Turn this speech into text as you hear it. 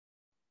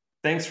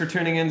Thanks for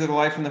tuning into the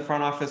Life in the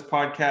Front Office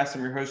podcast.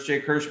 I'm your host,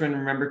 Jake Hirschman.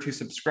 Remember to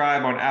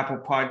subscribe on Apple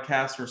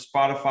Podcasts or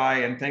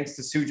Spotify. And thanks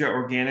to Suja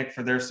Organic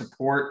for their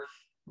support.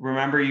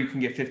 Remember, you can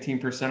get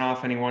 15%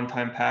 off any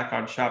one-time pack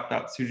on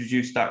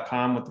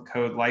shop.sujajuice.com with the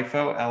code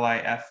LIFO,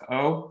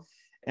 L-I-F-O.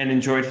 And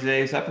enjoy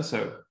today's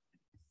episode.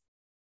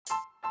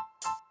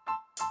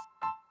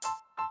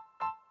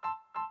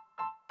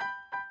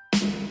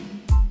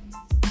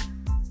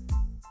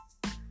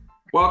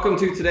 Welcome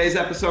to today's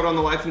episode on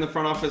the Life in the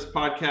Front Office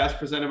podcast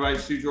presented by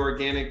Suja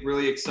Organic.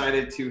 Really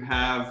excited to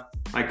have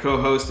my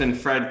co-host and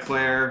Fred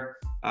Claire,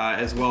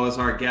 as well as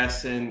our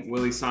guests in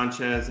Willie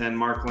Sanchez and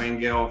Mark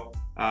Langell.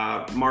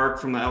 Mark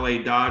from the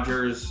LA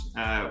Dodgers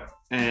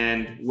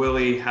and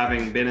Willie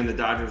having been in the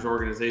Dodgers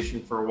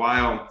organization for a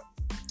while.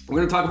 We're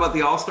going to talk about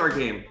the All-Star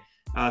Game,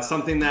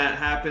 something that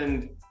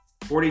happened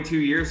 42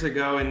 years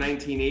ago in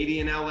 1980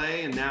 in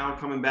LA and now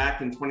coming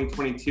back in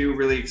 2022.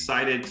 Really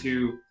excited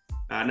to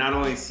not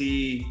only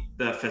see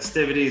the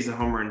festivities, the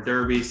home run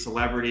derby,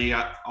 celebrity,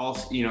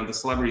 also, the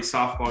celebrity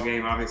softball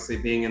game, obviously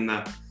being in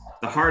the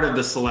heart of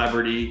the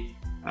celebrity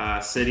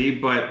city,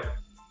 but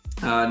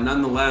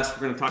nonetheless,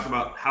 we're going to talk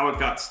about how it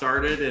got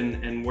started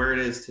and where it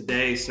is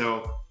today.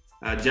 So,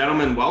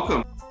 gentlemen,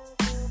 welcome.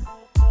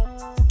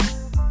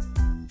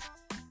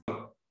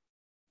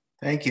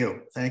 Thank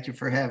you. Thank you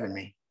for having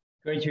me.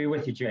 Great to be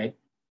with you, Jake.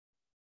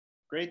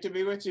 Great to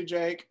be with you,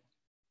 Jake.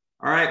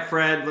 All right,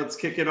 Fred, let's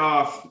kick it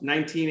off.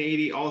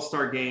 1980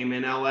 All-Star Game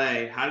in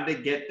LA. How did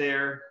it get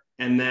there?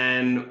 And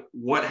then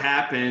what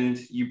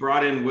happened? You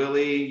brought in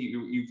Willie.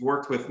 You've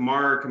worked with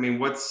Mark. I mean,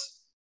 what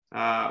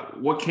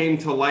came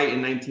to light in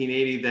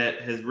 1980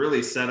 that has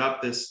really set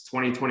up this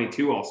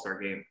 2022 All-Star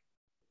Game?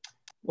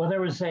 Well,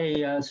 there was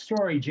a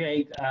story,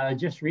 Jake,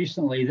 just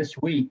recently this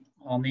week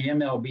on the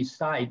MLB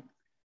site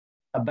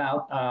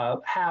about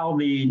how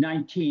the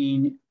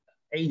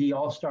 1980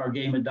 All-Star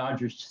Game at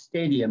Dodger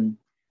Stadium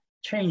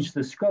changed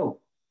the scope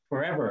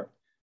forever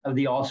of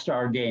the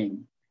All-Star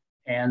Game.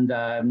 And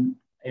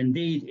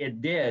indeed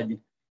it did.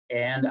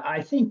 And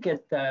I think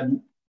it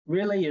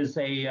really is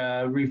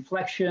a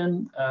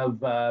reflection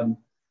of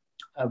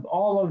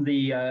all of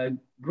the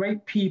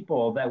great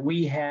people that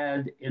we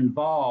had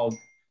involved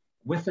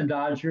with the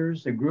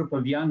Dodgers, a group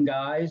of young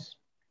guys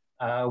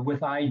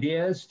with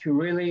ideas to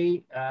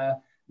really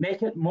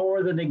make it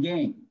more than a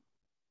game.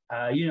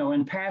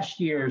 In past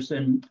years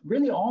and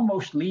really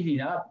almost leading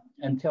up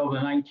until the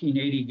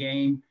 1980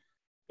 game,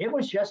 it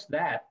was just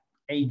that,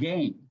 a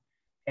game.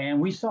 And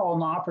we saw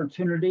an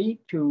opportunity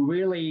to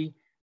really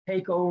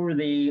take over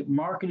the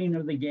marketing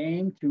of the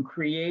game to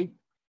create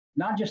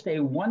not just a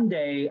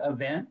one-day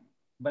event,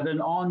 but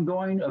an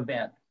ongoing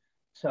event.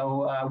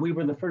 So we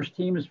were the first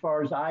team, as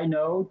far as I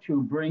know,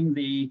 to bring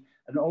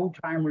an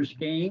old-timers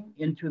game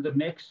into the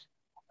mix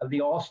of the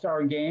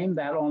All-Star Game,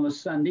 that on a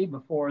Sunday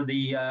before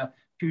the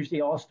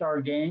Tuesday All-Star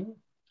Game.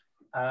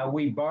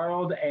 We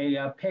borrowed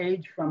a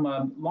page from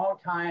a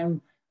longtime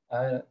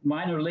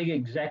minor league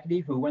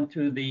executive who went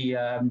to the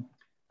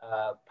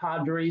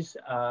Padres,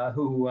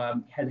 who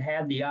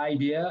had the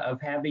idea of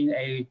having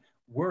a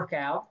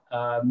workout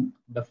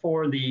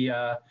before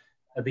the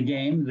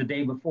game, the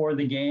day before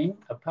the game,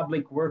 a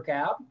public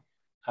workout.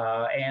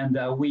 And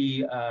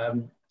we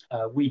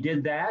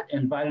did that,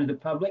 invited the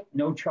public,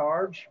 no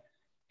charge.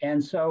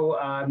 And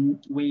so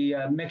we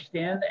mixed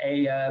in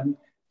a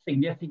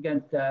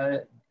significant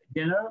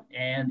dinner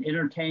and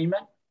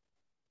entertainment.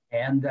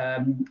 And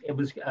it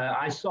was,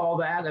 I saw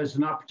that as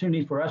an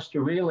opportunity for us to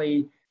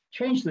really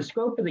change the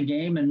scope of the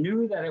game and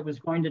knew that it was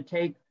going to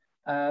take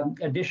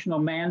additional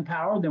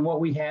manpower than what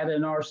we had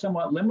in our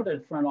somewhat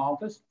limited front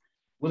office.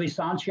 Willie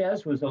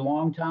Sanchez was a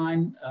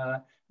longtime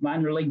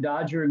minor league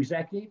Dodger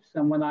executive,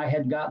 someone I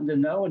had gotten to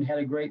know and had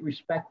a great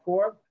respect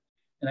for.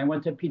 And I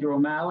went to Peter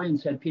O'Malley and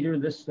said, Peter,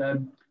 to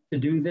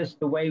do this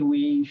the way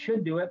we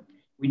should do it,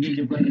 we need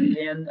to bring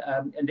in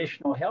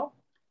additional help.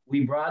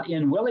 We brought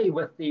in Willie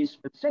with the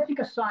specific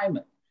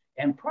assignment,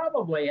 and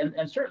probably,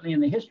 and certainly in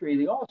the history of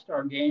the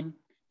All-Star Game,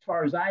 as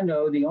far as I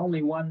know, the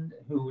only one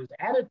who was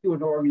added to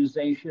an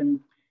organization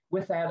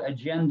with that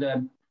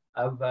agenda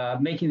of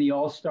making the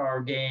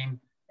All-Star Game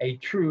a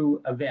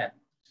true event.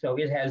 So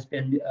it has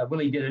been,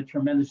 Willie did a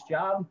tremendous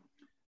job.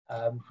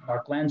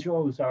 Mark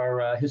Langell, who's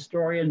our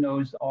historian,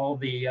 knows all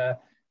the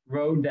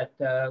road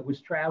that was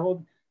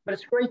traveled. But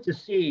it's great to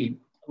see,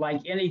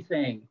 like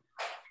anything,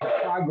 the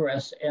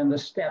progress and the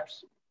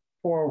steps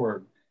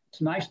forward. It's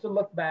nice to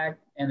look back,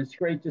 and it's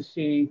great to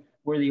see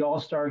where the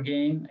All-Star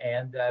Game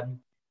and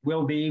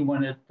will be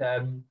when it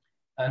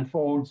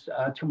unfolds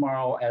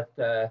tomorrow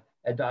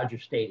at Dodger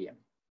Stadium.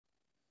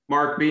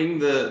 Mark, being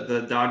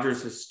the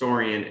Dodgers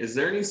historian, is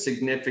there any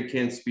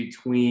significance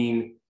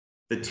between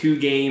the two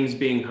games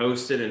being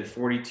hosted and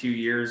 42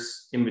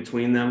 years in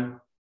between them?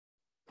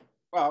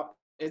 Well,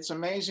 it's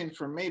amazing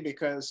for me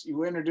because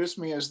you introduced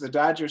me as the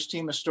Dodgers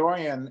team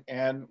historian,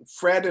 and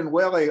Fred and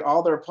Willie,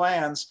 all their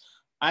plans.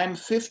 I'm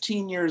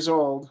 15 years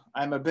old.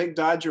 I'm a big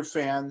Dodger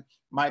fan.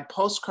 My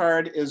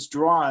postcard is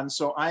drawn,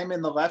 so I'm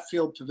in the left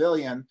field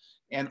pavilion,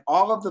 And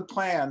all of the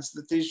plans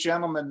that these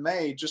gentlemen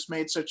made just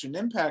made such an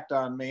impact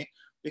on me,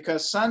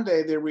 because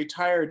Sunday they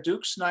retired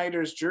Duke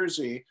Snider's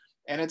jersey.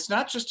 And it's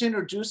not just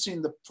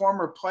introducing the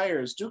former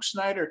players. Duke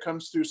Snider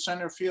comes through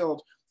center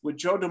field with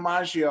Joe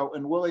DiMaggio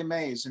and Willie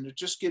Mays, and it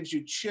just gives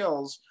you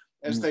chills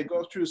as they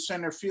go through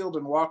center field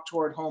and walk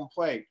toward home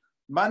plate.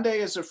 Monday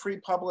is a free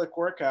public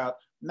workout,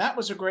 and that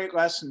was a great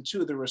lesson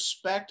too, the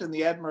respect and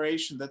the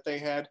admiration that they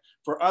had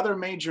for other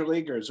major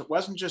leaguers. It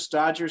wasn't just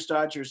Dodgers,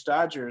 Dodgers,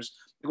 Dodgers.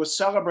 It was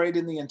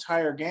celebrating the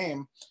entire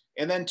game.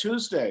 And then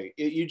Tuesday,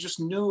 you just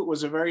knew it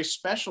was a very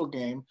special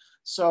game.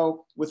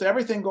 So with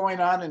everything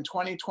going on in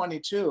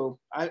 2022,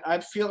 I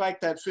feel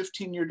like that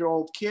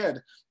 15-year-old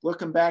kid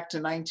looking back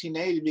to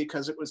 1980,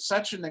 because it was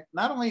such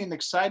not only an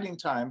exciting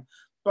time,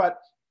 but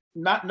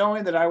not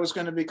knowing that I was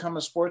going to become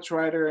a sports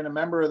writer and a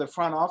member of the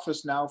front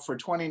office now for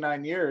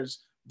 29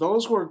 years,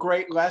 those were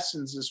great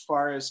lessons as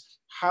far as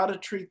how to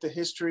treat the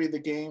history of the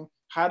game,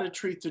 how to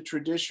treat the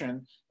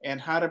tradition, and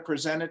how to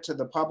present it to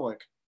the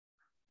public.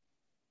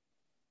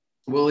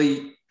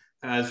 Willie,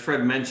 as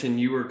Fred mentioned,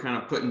 you were kind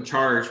of put in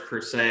charge, per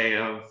se,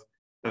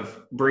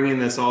 of bringing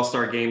this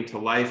All-Star game to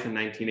life in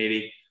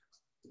 1980.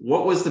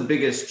 What was the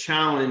biggest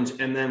challenge?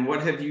 And then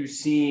what have you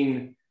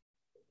seen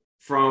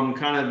from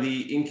kind of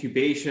the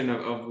incubation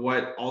of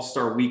what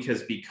All-Star Week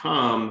has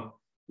become?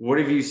 What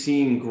have you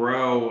seen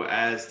grow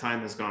as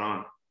time has gone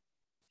on?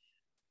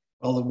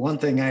 Well, the one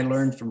thing I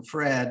learned from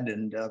Fred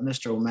and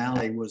Mr.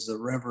 O'Malley was the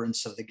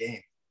reverence of the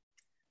game.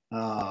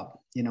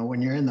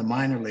 When you're in the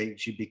minor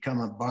leagues, you become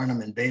a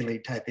Barnum and Bailey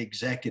type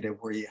executive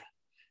where you're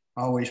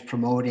always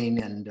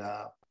promoting and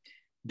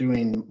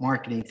doing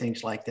marketing,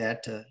 things like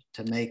that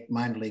to make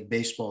minor league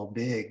baseball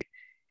big.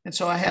 And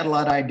so I had a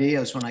lot of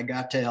ideas when I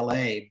got to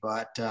LA,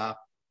 but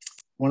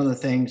one of the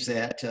things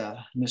that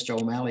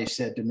Mr. O'Malley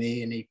said to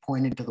me, and he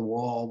pointed to the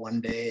wall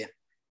one day,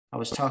 I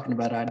was talking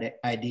about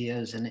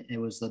ideas, and it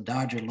was the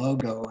Dodger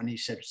logo. And he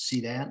said, "See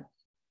that?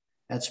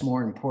 That's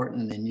more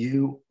important than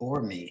you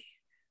or me.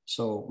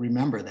 So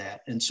remember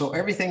that." And so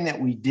everything that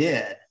we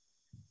did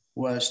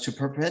was to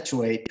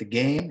perpetuate the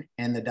game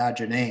and the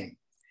Dodger name.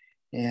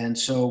 And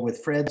so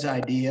with Fred's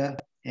idea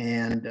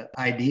and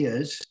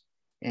ideas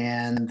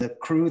and the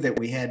crew that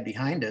we had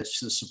behind us,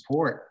 the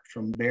support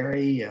from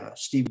Barry,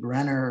 Steve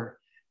Brenner,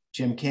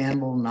 Jim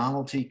Campbell,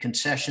 Novelty,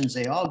 Concessions,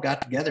 they all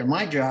got together.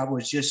 My job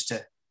was just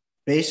to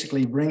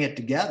basically bring it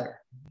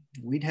together.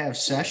 We'd have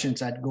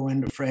sessions. I'd go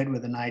into Fred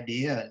with an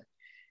idea, and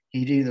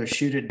he'd either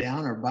shoot it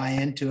down or buy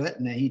into it.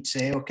 And then he'd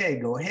say, "Okay,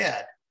 go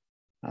ahead."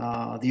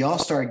 The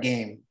All-Star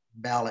game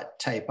ballot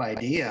type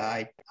idea,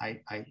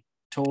 I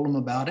told him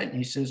about it, and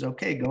he says,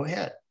 "Okay, go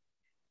ahead."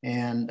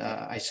 And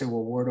I said,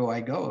 "Well, where do I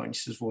go?" And he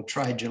says, "Well,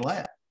 try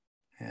Gillette."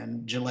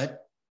 And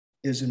Gillette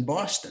is in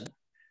Boston.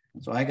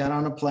 So I got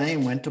on a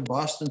plane, went to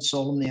Boston,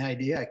 sold them the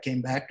idea. I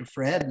came back to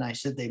Fred, and I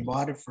said they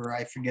bought it for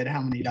I forget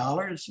how many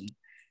dollars. And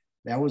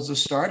that was the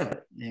start of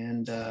it.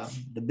 And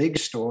the big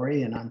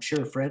story, and I'm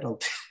sure Fred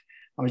will,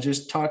 I was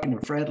just talking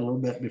to Fred a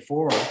little bit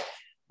before,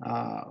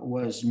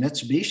 was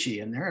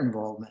Mitsubishi and their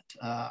involvement.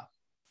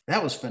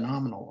 That was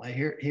phenomenal.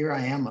 Here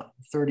I am, a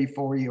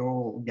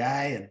 34-year-old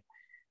guy, and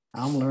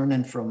I'm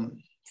learning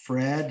from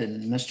Fred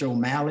and Mr.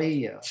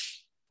 O'Malley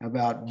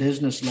about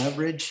business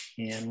leverage.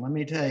 And let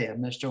me tell you,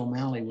 Mr.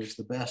 O'Malley was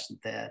the best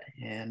at that.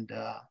 And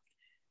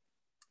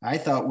I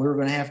thought we were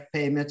going to have to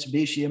pay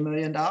Mitsubishi $1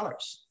 million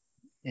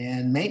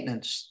and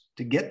maintenance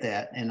to get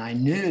that. And I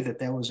knew that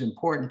that was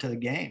important to the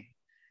game.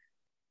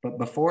 But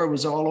before it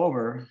was all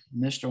over,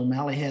 Mr.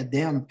 O'Malley had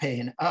them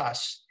paying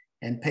us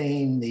and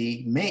paying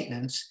the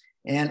maintenance.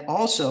 And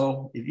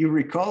also, if you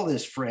recall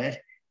this,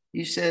 Fred,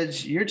 he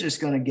says, "You're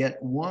just going to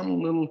get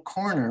one little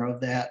corner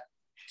of that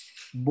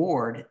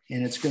board,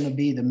 and it's going to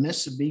be the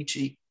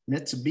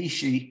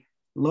Mitsubishi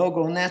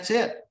logo, and that's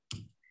it."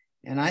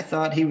 And I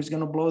thought he was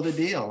going to blow the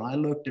deal. I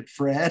looked at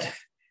Fred.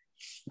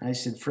 I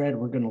said, "Fred,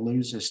 we're going to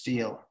lose this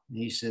deal." And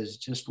he says,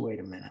 "Just wait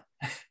a minute."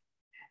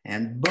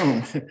 And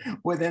boom,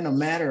 within a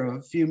matter of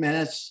a few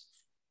minutes,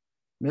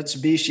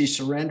 Mitsubishi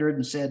surrendered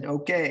and said,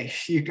 "Okay,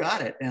 you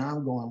got it." And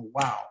I'm going,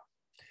 wow.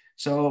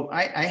 So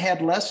I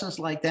had lessons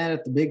like that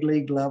at the big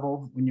league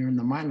level when you're in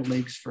the minor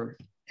leagues for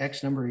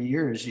X number of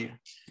years.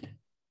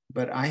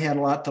 But I had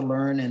a lot to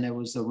learn, and it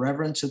was the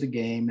reverence of the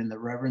game and the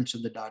reverence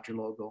of the Dodger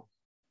logo.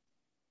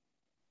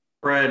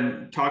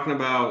 Fred, talking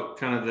about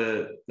kind of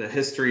the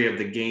history of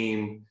the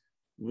game,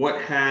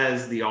 what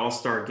has the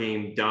All-Star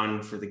game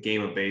done for the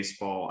game of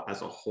baseball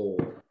as a whole,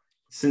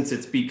 since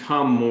it's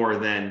become more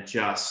than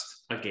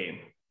just a game?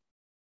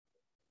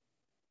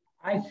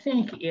 I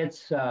think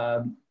it's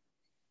a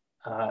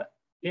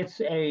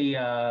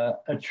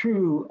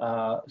true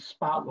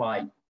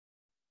spotlight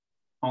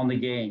on the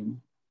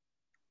game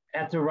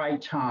at the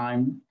right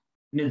time,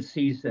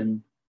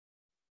 mid-season.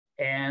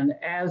 And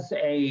as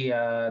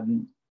a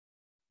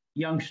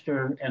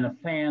youngster and a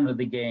fan of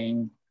the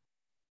game,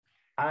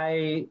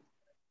 I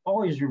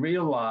always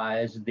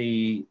realized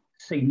the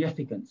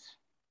significance.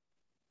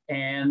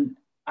 And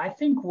I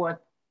think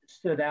what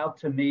stood out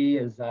to me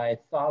as I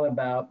thought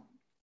about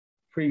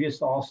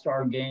previous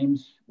All-Star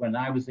games when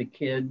I was a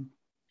kid,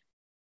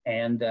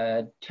 And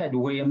Ted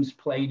Williams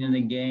played in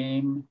the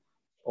game,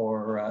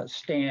 or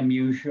Stan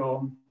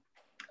Musial,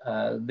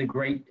 the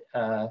great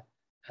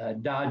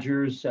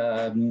Dodgers,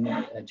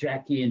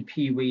 Jackie and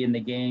Pee Wee in the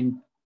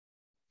game.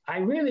 I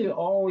really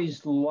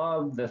always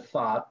loved the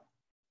thought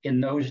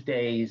in those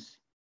days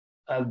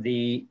of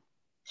the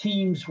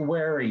teams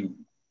wearing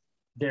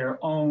their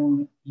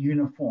own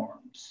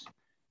uniforms,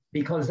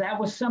 because that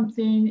was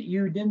something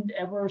you didn't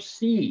ever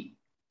see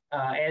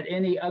at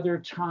any other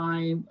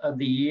time of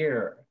the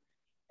year.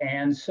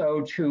 And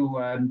so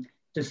to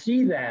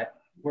see that,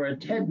 where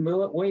Ted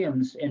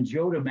Williams and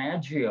Joe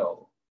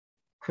DiMaggio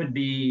could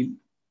be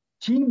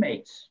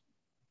teammates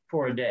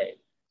for a day,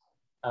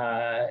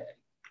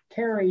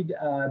 carried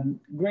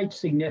great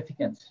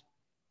significance.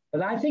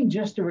 But I think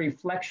just a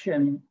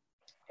reflection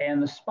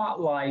and the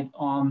spotlight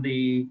on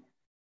the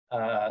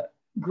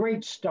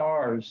great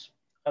stars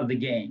of the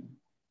game.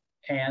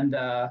 And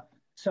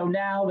so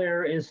now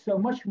there is so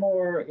much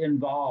more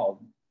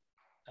involved.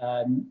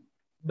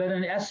 But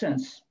in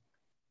essence,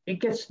 it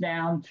gets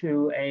down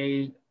to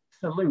a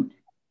salute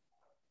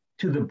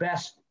to the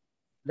best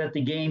that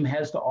the game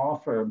has to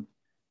offer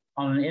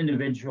on an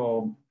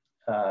individual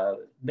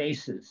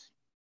basis.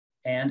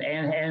 And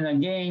a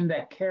game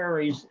that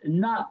carries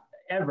not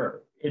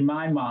ever, in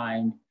my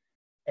mind,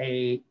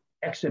 a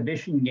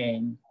exhibition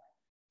game,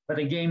 but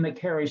a game that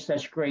carries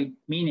such great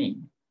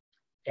meaning.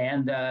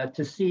 And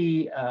to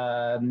see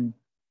the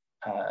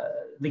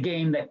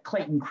game that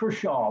Clayton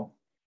Kershaw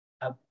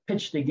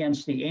pitched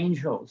against the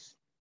Angels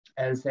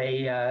as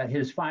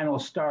his final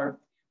start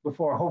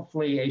before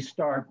hopefully a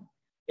start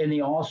in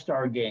the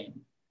All-Star game.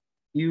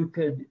 You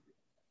could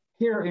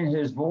hear in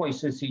his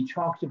voice as he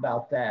talked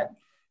about that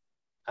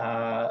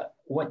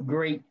what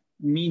great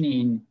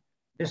meaning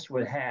this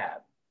would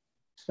have.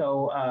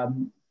 So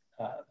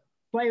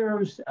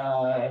players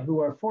who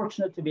are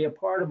fortunate to be a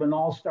part of an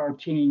all-star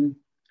team,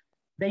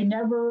 they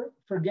never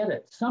forget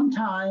it.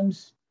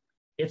 Sometimes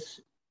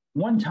it's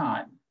one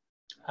time.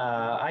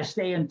 I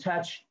stay in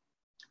touch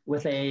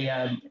with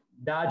a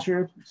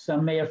Dodger.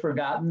 Some may have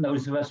forgotten.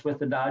 Those of us with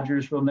the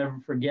Dodgers will never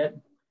forget.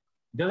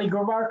 Billy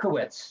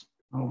Grabarkowitz,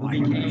 who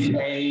became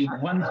a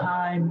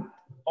one-time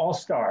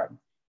all-star,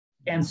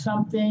 and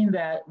something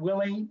that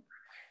Willie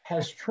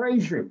has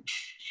treasured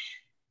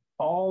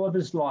all of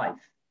his life.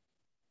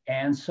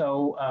 And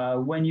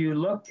so when you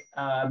look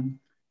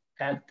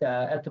at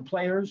the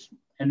players,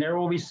 and there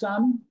will be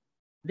some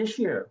this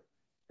year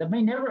that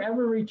may never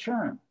ever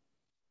return,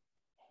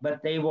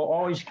 but they will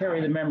always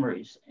carry the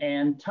memories.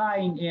 And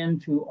tying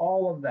into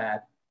all of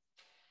that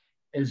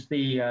is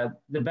the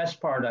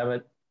best part of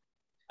it,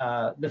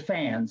 the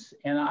fans.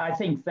 And I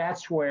think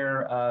that's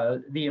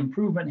where the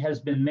improvement has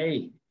been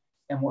made,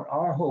 and what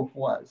our hope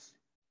was,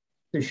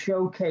 to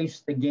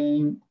showcase the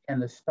game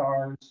and the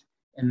stars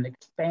in an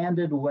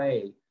expanded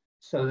way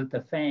so that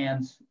the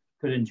fans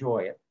could enjoy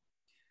it.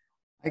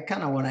 I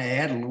kind of want to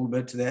add a little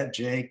bit to that,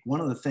 Jake.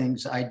 One of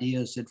the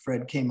ideas that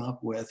Fred came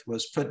up with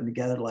was putting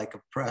together like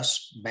a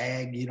press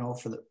bag,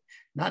 for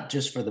not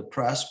just for the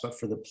press, but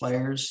for the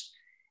players.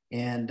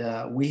 And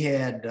we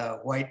had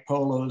white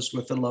polos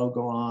with the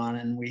logo on,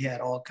 and we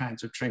had all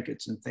kinds of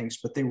trinkets and things,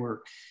 but they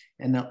were,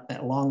 and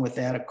along with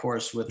that, of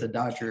course, with the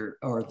Dodger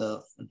or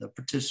the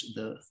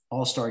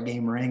All-Star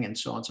game ring and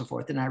so on and so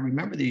forth. And I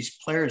remember these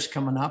players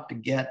coming up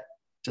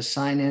to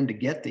sign in to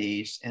get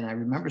these. And I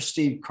remember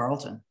Steve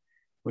Carlton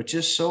was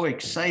just so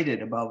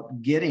excited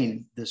about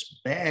getting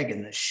this bag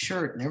and the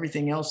shirt and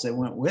everything else that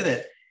went with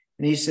it.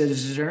 And he said,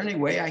 is there any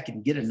way I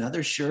can get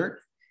another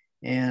shirt?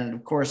 And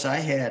of course I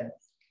had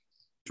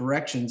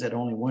directions at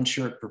only one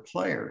shirt per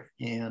player.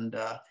 And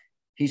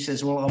he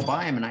says, well, I'll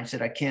buy him. And I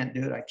said, I can't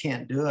do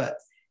it.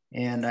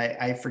 And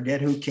I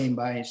forget who came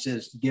by and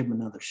says, give him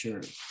another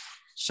shirt.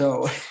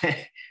 So,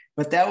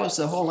 but that was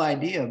the whole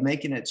idea of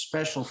making it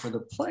special for the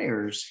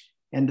players.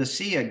 And to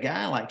see a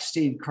guy like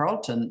Steve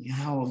Carlton,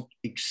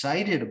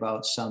 excited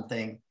about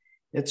something,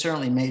 it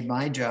certainly made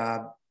my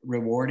job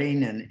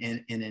rewarding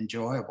and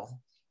enjoyable.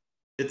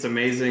 It's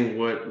amazing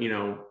what,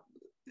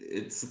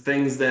 it's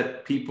things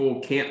that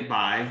people can't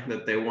buy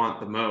that they want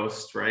the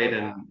most, right?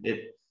 And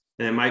it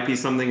might be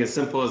something as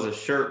simple as a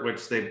shirt,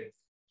 which they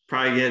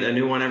probably get a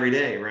new one every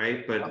day,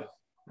 right? But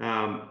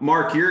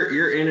Mark,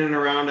 you're in and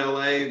around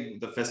LA,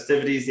 the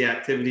festivities, the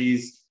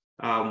activities.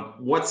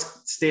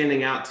 What's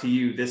standing out to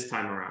you this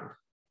time around?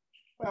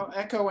 Well,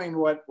 echoing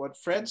what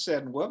Fred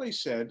said and Willie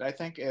said, I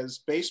think as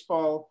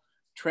baseball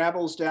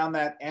travels down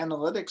that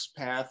analytics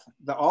path,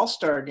 the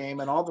All-Star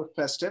game and all the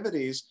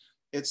festivities,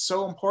 it's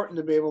so important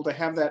to be able to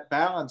have that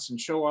balance and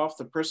show off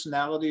the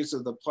personalities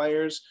of the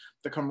players,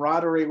 the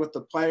camaraderie with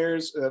the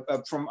players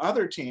from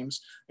other teams,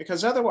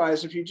 because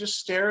otherwise, if you just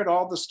stare at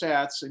all the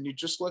stats and you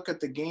just look at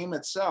the game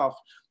itself,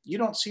 you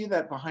don't see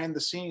that behind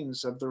the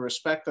scenes of the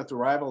respect that the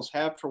rivals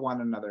have for one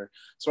another.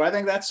 So I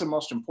think that's the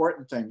most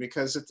important thing,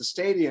 because at the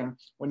stadium,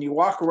 when you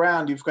walk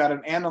around, you've got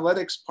an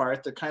analytics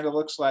part that kind of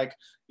looks like,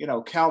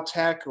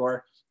 Caltech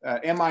or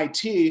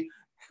MIT,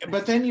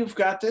 but then you've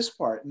got this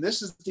part, and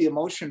this is the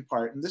emotion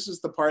part, and this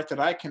is the part that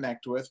I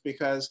connect with,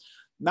 because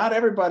not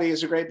everybody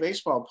is a great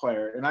baseball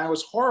player. And I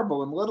was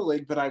horrible in Little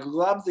League, but I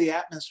loved the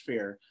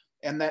atmosphere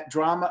and that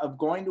drama of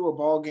going to a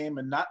ball game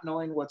and not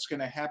knowing what's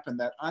going to happen,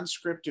 that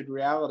unscripted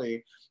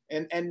reality.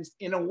 And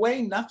in a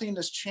way, nothing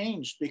has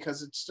changed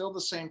because it's still the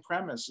same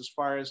premise as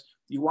far as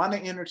you want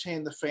to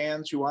entertain the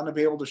fans, you want to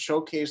be able to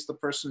showcase the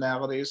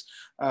personalities.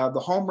 The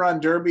home run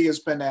derby has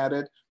been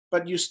added,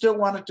 but you still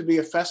want it to be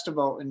a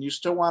festival and you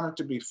still want it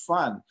to be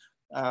fun.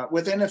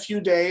 Within a few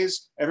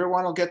days,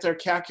 everyone will get their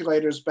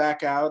calculators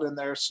back out and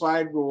their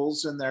slide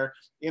rules and their,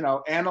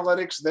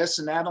 analytics this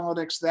and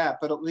analytics that.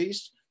 But at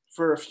least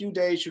for a few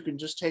days, you can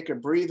just take a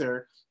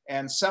breather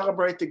and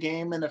celebrate the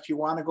game. And if you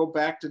want to go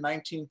back to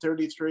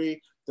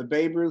 1933, the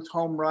Babe Ruth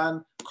home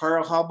run,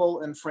 Carl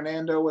Hubble and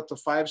Fernando with the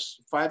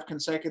five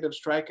consecutive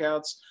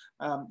strikeouts,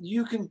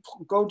 you can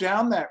go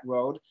down that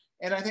road.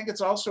 And I think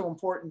it's also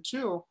important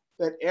too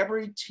that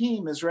every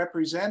team is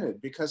represented,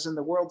 because in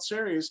the World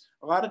Series,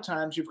 a lot of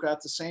times you've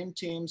got the same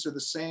teams or the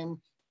same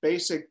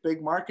basic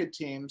big market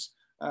teams,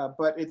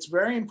 but it's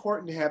very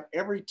important to have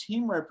every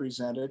team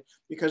represented,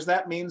 because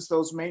that means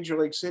those major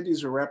league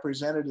cities are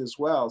represented as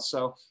well.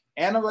 So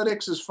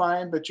analytics is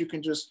fine, but you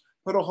can just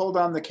put a hold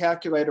on the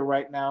calculator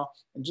right now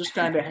and just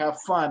kind of have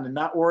fun and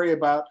not worry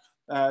about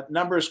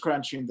numbers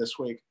crunching this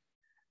week.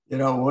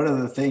 One of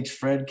the things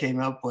Fred came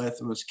up with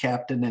was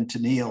Captain and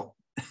Tennille.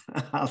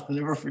 I'll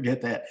never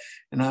forget that.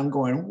 And I'm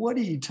going, what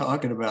are you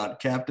talking about,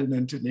 Captain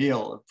and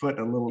Tennille?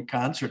 Putting a little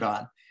concert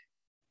on.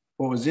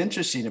 What was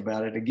interesting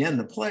about it, again,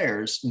 the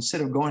players,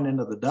 instead of going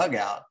into the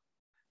dugout,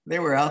 they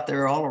were out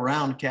there all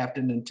around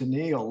Captain and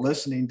Tennille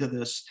listening to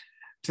this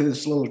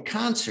little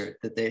concert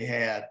that they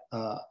had.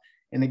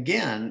 And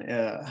again,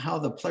 how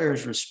the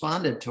players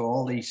responded to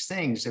all these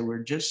things.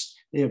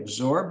 They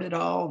absorbed it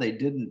all.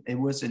 It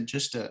wasn't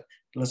just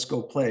let's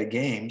go play a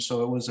game.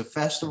 So it was a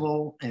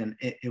festival and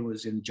it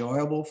was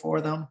enjoyable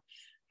for them.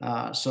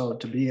 So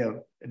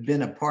to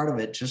been a part of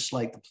it, just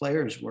like the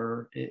players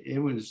were,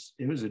 it was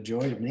a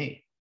joy to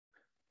me.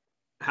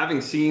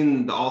 Having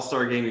seen the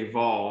All-Star game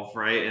evolve,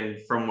 right,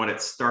 and from what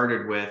it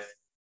started with,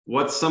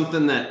 what's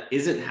something that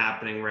isn't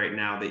happening right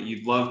now that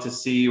you'd love to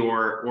see,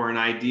 or an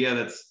idea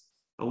that's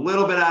a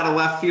little bit out of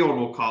left field,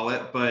 we'll call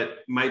it, but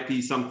might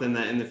be something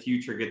that in the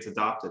future gets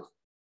adopted?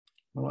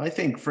 Well, I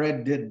think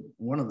Fred did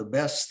one of the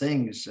best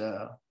things,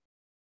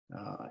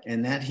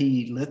 in that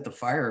he lit the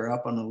fire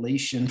up on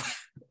Elysian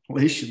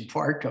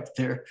Park up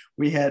there.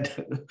 We had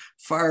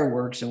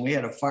fireworks and we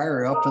had a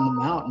fire up in the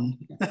mountain.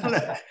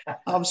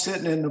 I'm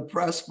sitting in the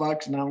press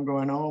box and I'm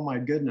going, oh my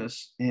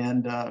goodness.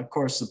 And of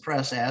course, the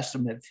press asked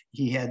him if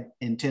he had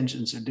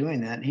intentions of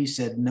doing that. And he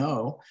said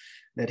no,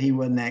 that he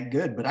wasn't that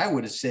good. But I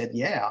would have said,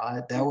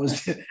 yeah, that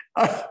was,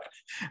 I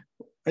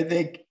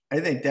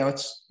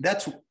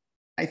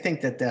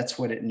think that's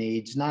what it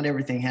needs. Not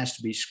everything has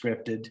to be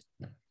scripted,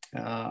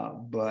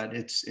 but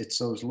it's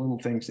those little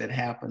things that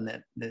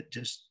happen that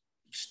just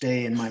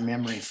stay in my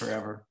memory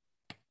forever.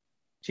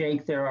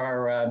 Jake, there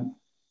are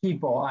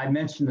people, I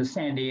mentioned the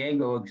San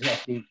Diego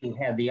executive who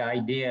had the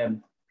idea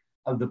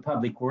of the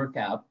public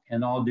workout,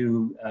 and I'll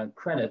do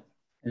credit,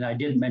 and I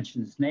didn't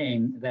mention his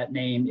name. That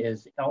name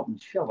is Elton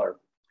Schiller,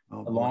 a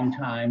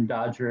longtime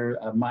Dodger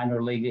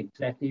minor league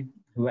executive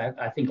who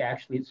I think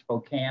actually at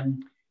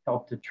Spokane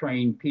helped to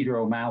train Peter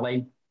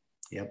O'Malley.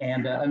 Yep.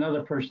 And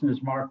another person,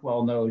 as Mark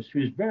well knows,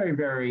 who's very,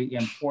 very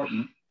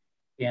important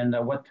in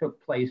what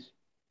took place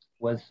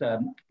was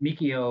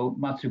Mikio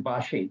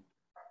Matsubashi,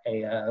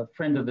 a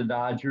friend of the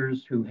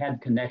Dodgers who had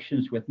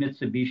connections with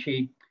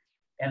Mitsubishi.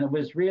 And it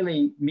was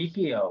really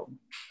Mikio,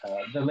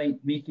 the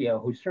late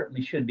Mikio, who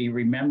certainly should be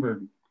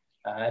remembered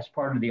as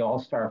part of the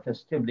All-Star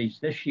festivities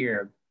this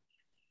year,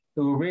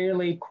 who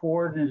really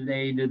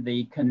coordinated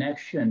the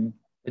connection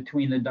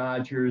between the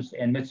Dodgers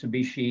and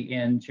Mitsubishi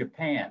in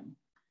Japan.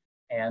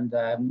 And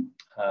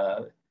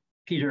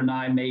Peter and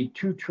I made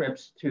 2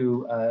 trips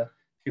to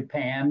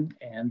Japan,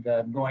 and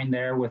going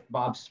there with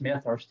Bob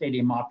Smith, our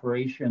stadium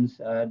operations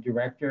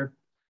director.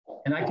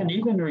 And I can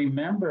even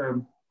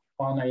remember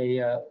on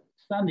a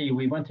Sunday,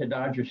 we went to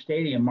Dodger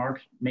Stadium.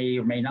 Mark may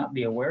or may not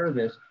be aware of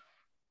this.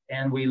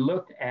 And we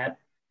looked at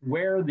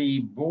where the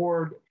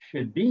board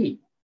should be,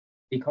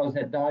 because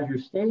at Dodger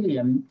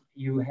Stadium,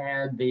 you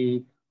had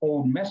the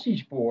old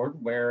message board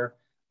where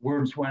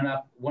words went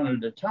up one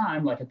at a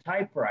time, like a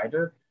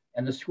typewriter,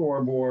 and the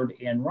scoreboard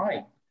in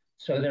right.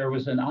 So there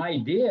was an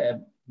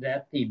idea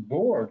that the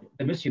board,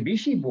 the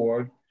Mitsubishi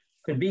board,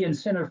 could be in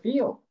center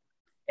field.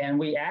 And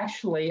we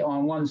actually,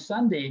 on one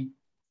Sunday,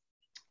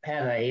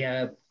 had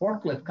a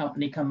forklift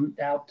company come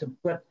out to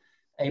put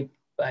a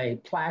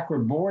plaque or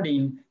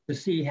boarding to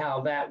see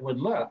how that would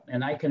look.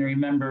 And I can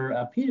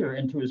remember Peter,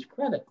 and to his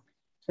credit,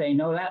 saying,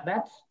 no,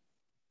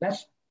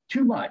 that's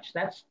too much.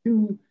 That's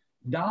too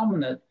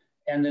dominant.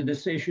 And the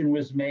decision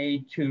was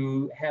made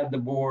to have the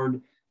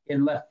board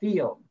in left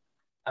field.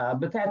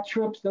 But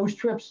those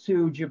trips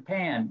to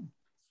Japan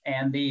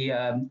and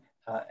and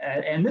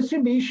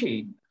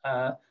Mitsubishi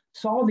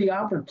saw the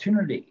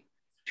opportunity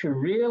to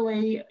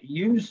really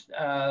use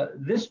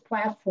this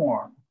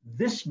platform,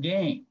 this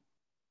game,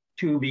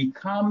 to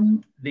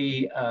become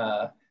the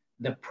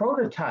the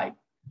prototype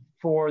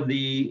for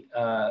the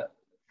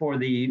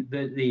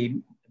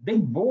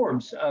big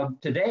boards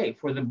of today,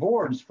 for the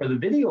boards, for the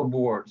video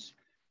boards.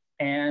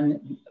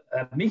 And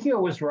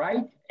Mikio was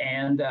right,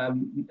 and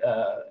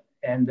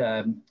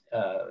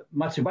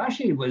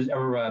Matsubashi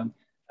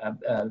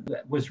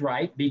was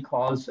right,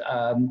 because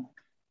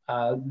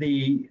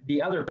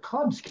the other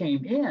clubs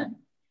came in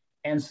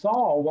and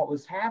saw what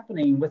was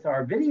happening with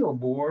our video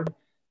board,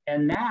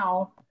 and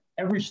now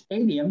every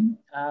stadium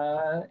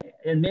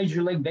in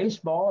Major League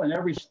Baseball and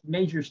every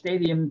major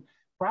stadium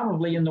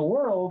probably in the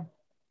world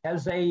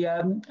has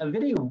a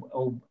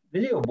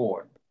video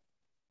board.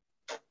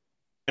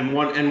 And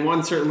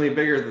one certainly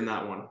bigger than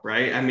that one,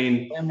 right? I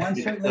mean, and one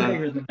certainly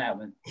bigger than that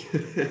one.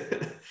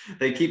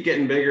 They keep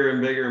getting bigger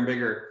and bigger and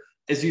bigger.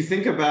 As you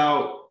think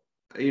about,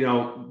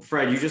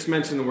 Fred, you just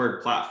mentioned the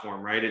word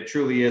platform, right? It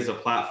truly is a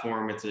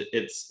platform.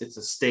 It's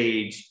a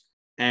stage.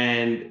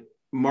 And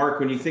Mark,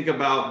 when you think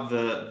about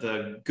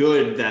the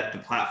good that the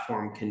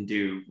platform can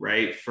do,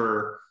 right?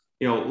 For,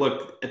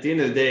 look, at the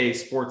end of the day,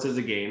 sports is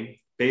a game,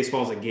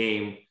 baseball is a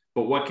game,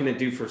 but what can it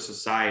do for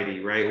society,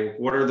 right?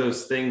 What are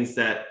those things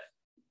that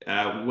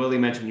Willie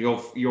mentioned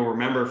you'll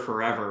remember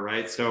forever,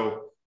 right?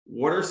 So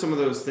what are some of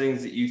those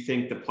things that you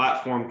think the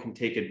platform can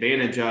take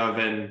advantage of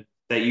and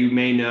that you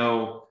may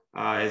know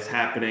is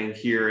happening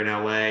here in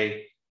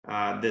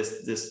LA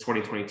this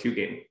 2022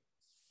 game?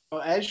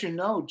 Well, as you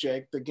know,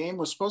 Jake, the game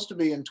was supposed to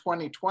be in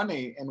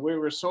 2020, and we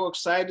were so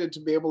excited to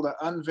be able to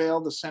unveil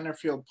the center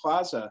field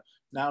plaza.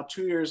 Now,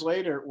 2 years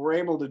later, we're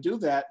able to do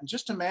that. And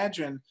just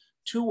imagine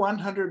two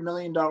 $100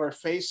 million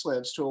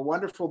facelifts to a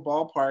wonderful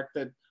ballpark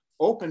that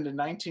opened in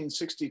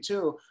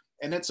 1962,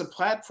 and it's a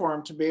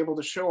platform to be able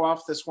to show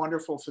off this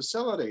wonderful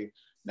facility.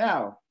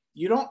 Now,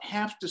 you don't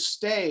have to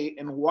stay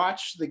and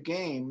watch the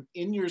game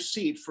in your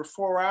seat for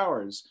 4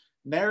 hours.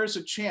 There is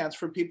a chance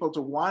for people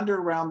to wander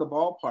around the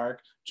ballpark.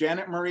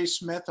 Janet Marie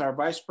Smith, our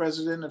Vice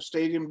President of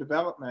Stadium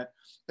Development,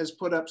 has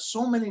put up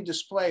so many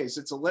displays.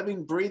 It's a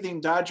living,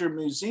 breathing Dodger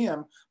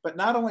museum, but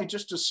not only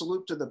just a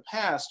salute to the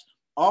past,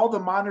 all the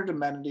modern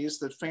amenities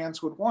that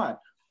fans would want.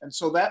 And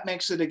so that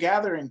makes it a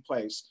gathering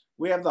place.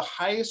 We have the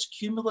highest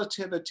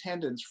cumulative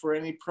attendance for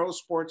any pro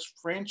sports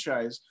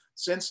franchise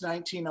since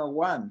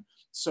 1901.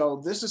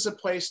 So this is a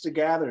place to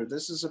gather.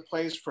 This is a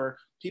place for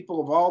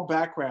people of all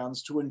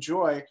backgrounds to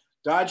enjoy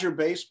Dodger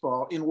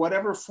baseball in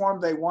whatever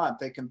form they want.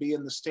 They can be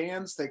in the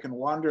stands, they can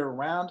wander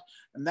around,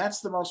 and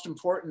that's the most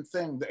important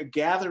thing, a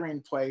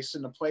gathering place,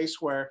 and a place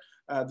where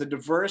the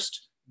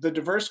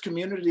diverse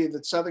community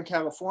that Southern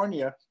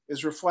California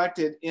is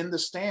reflected in the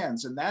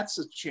stands. And that's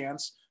a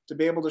chance to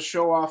be able to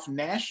show off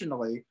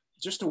nationally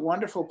just a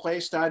wonderful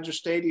place Dodger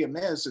Stadium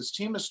is. As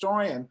team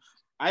historian,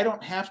 I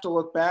don't have to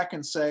look back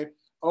and say,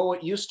 oh,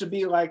 it used to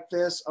be like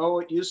this, oh,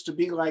 it used to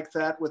be like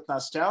that with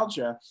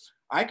nostalgia.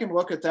 I can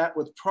look at that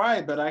with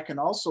pride, but I can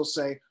also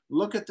say,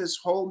 look at this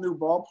whole new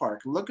ballpark.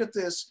 Look at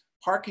this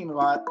parking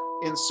lot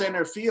in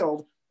center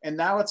field, and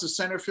now it's a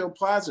center field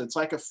plaza. It's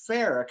like a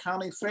fair, a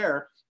county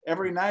fair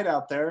every night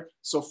out there.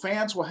 So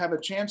fans will have a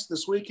chance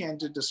this weekend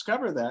to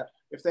discover that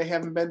if they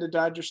haven't been to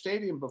Dodger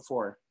Stadium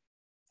before.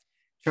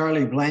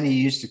 Charlie Blaney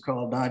used to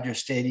call Dodger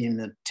Stadium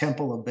the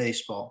Temple of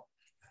Baseball.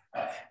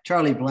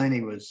 Charlie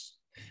Blaney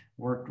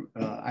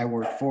I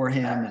worked for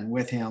him and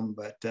with him,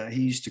 but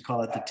he used to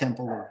call it the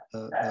Temple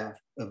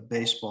of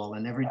Baseball.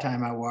 And every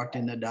time I walked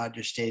into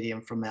Dodger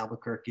Stadium from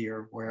Albuquerque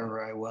or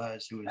wherever I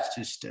was, it was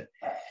just,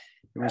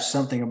 there was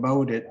something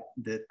about it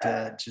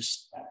that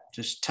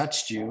just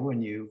touched you,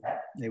 and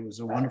it was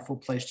a wonderful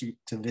place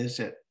to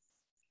visit.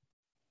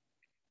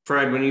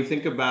 Fred, when you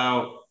think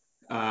about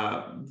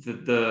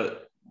the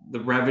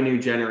revenue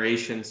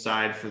generation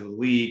side for the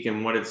league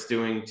and what it's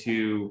doing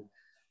to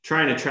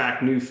try and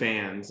attract new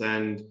fans,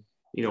 and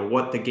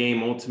what the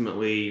game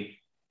ultimately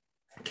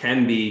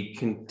can be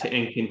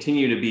and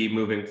continue to be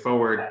moving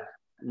forward,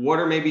 what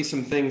are maybe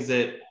some things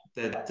that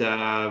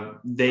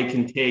they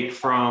can take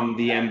from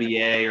the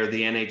NBA or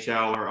the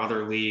NHL or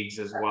other leagues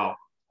as well?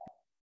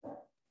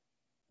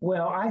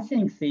 Well, I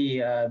think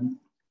the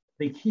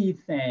key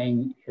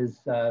thing is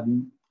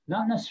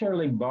not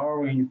necessarily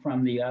borrowing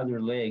from the other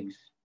leagues.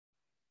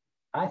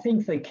 I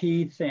think the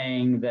key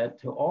thing that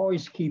to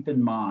always keep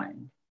in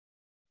mind,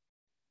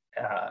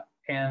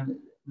 and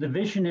the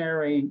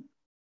visionary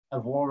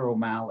of Walter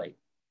O'Malley,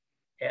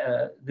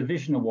 the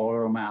vision of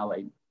Walter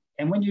O'Malley.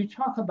 And when you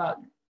talk about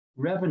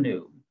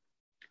revenue,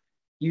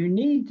 you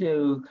need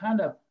to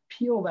kind of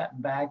peel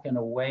that back in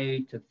a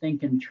way to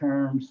think in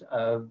terms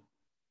of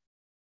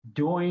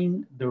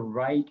doing the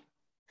right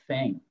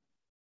thing.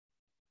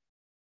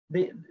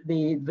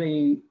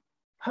 The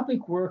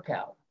public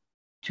workout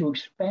to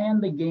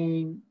expand the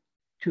game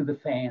to the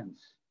fans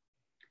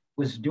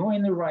was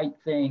doing the right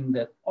thing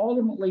that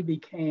ultimately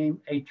became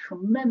a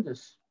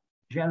tremendous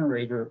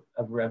generator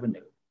of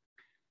revenue.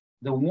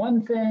 The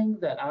one thing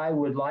that I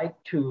would like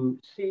to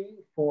see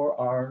for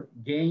our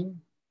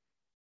game,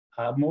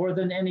 more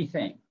than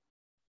anything,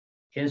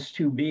 is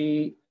to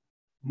be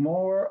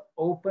more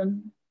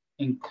open,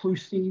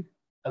 inclusive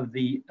of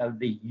the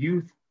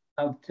youth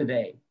of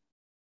today.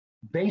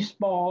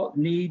 Baseball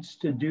needs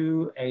to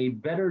do a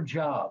better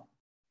job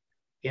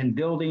in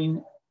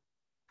building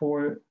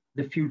for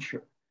the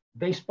future.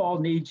 Baseball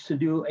needs to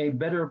do a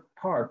better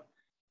part,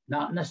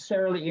 not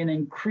necessarily in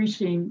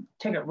increasing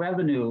ticket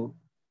revenue,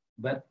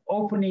 but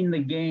opening the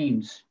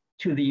games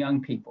to the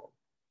young people.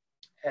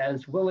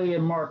 As Willie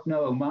and Mark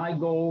know, my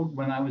goal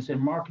when I was in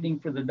marketing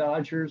for the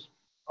Dodgers,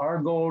 our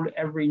goal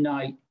every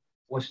night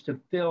was to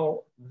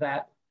fill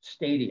that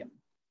stadium,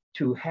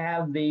 to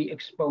have the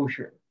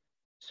exposure.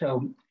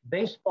 So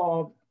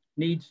baseball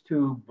needs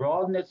to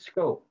broaden its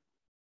scope,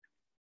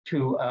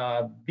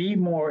 to be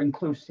more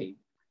inclusive.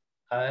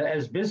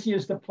 As busy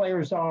as the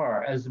players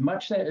are, as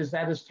much as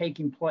that is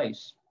taking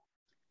place,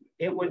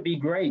 it would be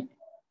great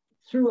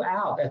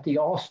throughout at the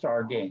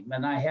All-Star game,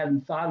 and I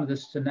hadn't thought of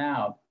this to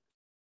now,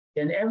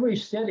 in every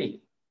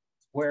city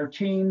where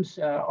teams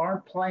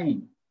aren't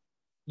playing,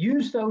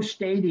 use those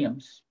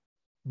stadiums,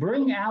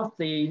 bring out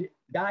the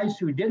guys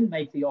who didn't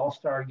make the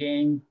All-Star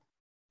game,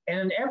 and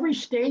in every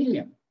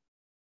stadium,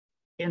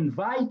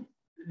 invite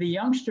the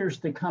youngsters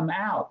to come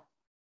out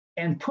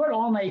and put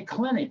on a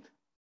clinic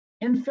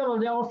in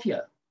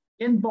Philadelphia,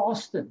 in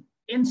Boston,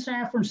 in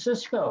San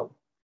Francisco.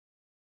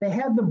 They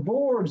have the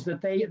boards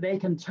that they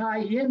can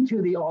tie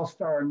into the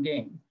All-Star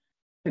game.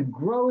 To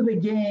grow the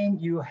game,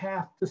 you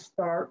have to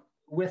start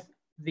with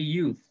the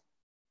youth.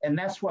 And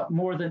that's what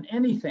more than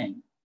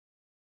anything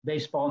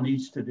baseball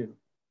needs to do.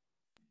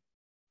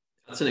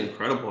 That's an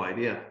incredible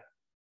idea.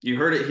 You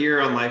heard it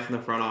here on Life in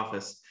the Front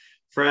Office.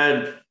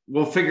 Fred,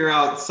 we'll figure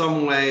out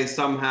some way,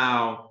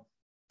 somehow,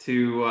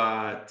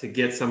 to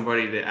get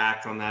somebody to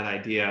act on that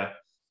idea.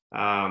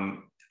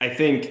 I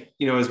think,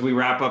 as we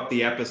wrap up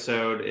the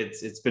episode,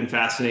 it's been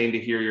fascinating to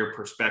hear your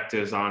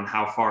perspectives on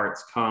how far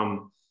it's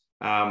come,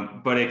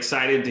 but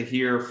excited to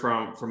hear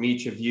from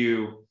each of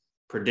you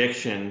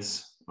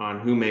predictions on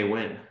who may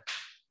win.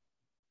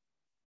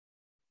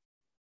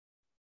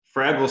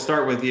 Fred, we'll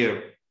start with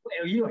you.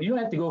 You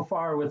have to go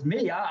far with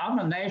me. I'm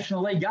a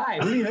National League guy.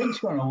 Who do you think's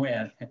going to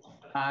win?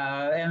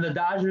 And the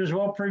Dodgers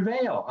will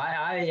prevail.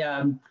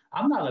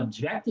 I'm not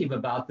objective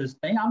about this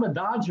thing. I'm a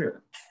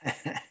Dodger.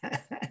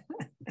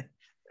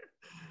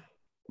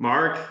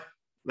 Mark,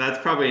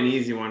 that's probably an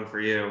easy one for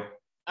you.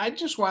 I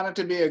just want it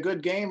to be a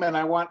good game, and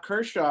I want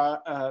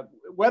Kershaw,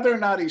 whether or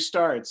not he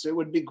starts, it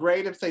would be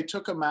great if they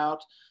took him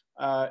out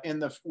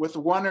with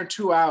 1 or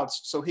 2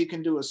 outs so he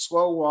can do a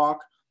slow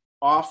walk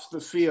off the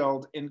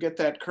field and get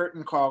that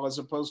curtain call as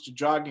opposed to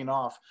jogging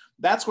off.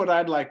 That's what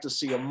I'd like to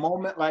see, a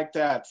moment like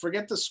that.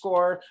 Forget the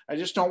score. I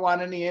just don't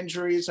want any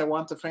injuries. I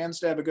want the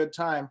fans to have a good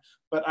time.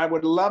 But I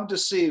would love to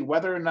see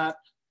whether or not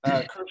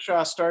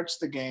Kershaw starts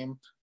the game,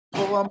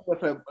 pull him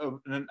with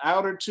an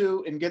out or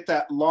 2 and get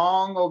that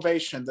long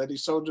ovation that he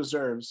so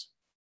deserves.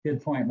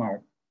 Good point,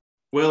 Mark.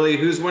 Willie,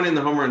 who's winning the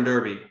home run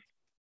derby?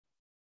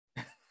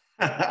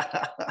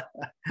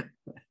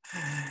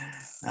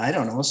 I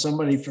don't know,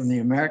 somebody from the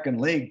American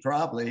League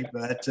probably,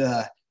 but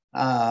the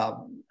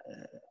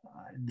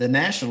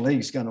National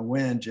League is going to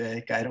win,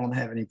 Jake. I don't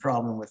have any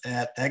problem with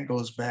that. That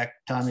goes back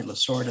Tommy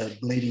Lasorda,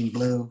 Bleeding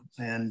Blue,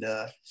 and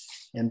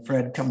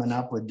Fred coming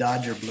up with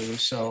Dodger Blue.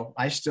 So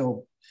I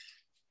still,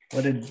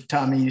 what did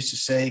Tommy used to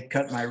say?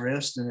 Cut my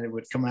wrist and it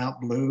would come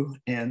out blue.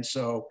 And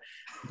so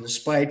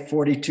despite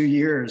 42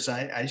 years,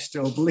 I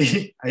still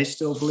bleed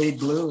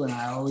blue, and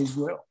I always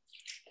will.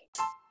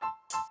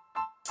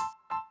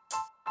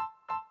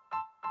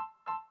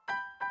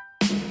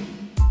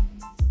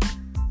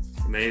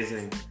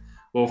 Amazing.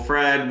 Well,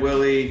 Fred,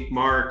 Willie,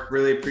 Mark,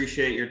 really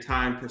appreciate your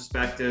time,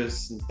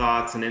 perspectives, and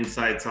thoughts and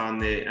insights on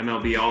the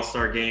MLB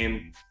All-Star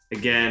Game.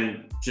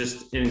 Again,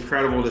 just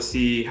incredible to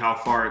see how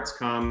far it's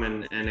come,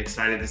 and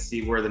excited to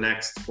see where the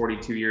next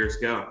 42 years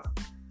go.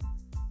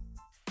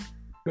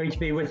 Great to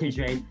be with you,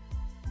 Jake.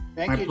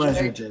 Thank you, My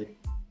pleasure, Jake.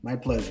 My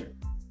pleasure.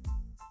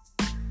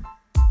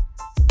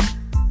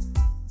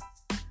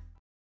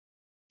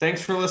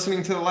 Thanks for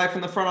listening to the Life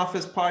in the Front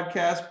Office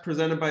podcast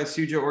presented by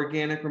Suja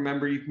Organic.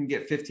 Remember, you can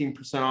get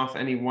 15% off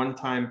any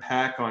one-time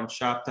pack on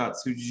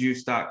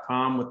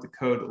shop.sujajuice.com with the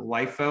code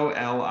LIFO,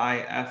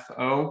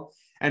 L-I-F-O.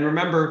 And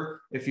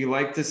remember, if you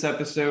like this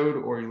episode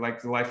or you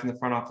like the Life in the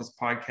Front Office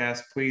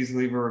podcast, please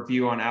leave a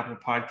review on Apple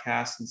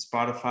Podcasts and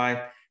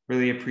Spotify.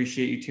 Really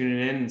appreciate you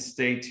tuning in, and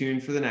stay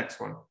tuned for the next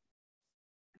one.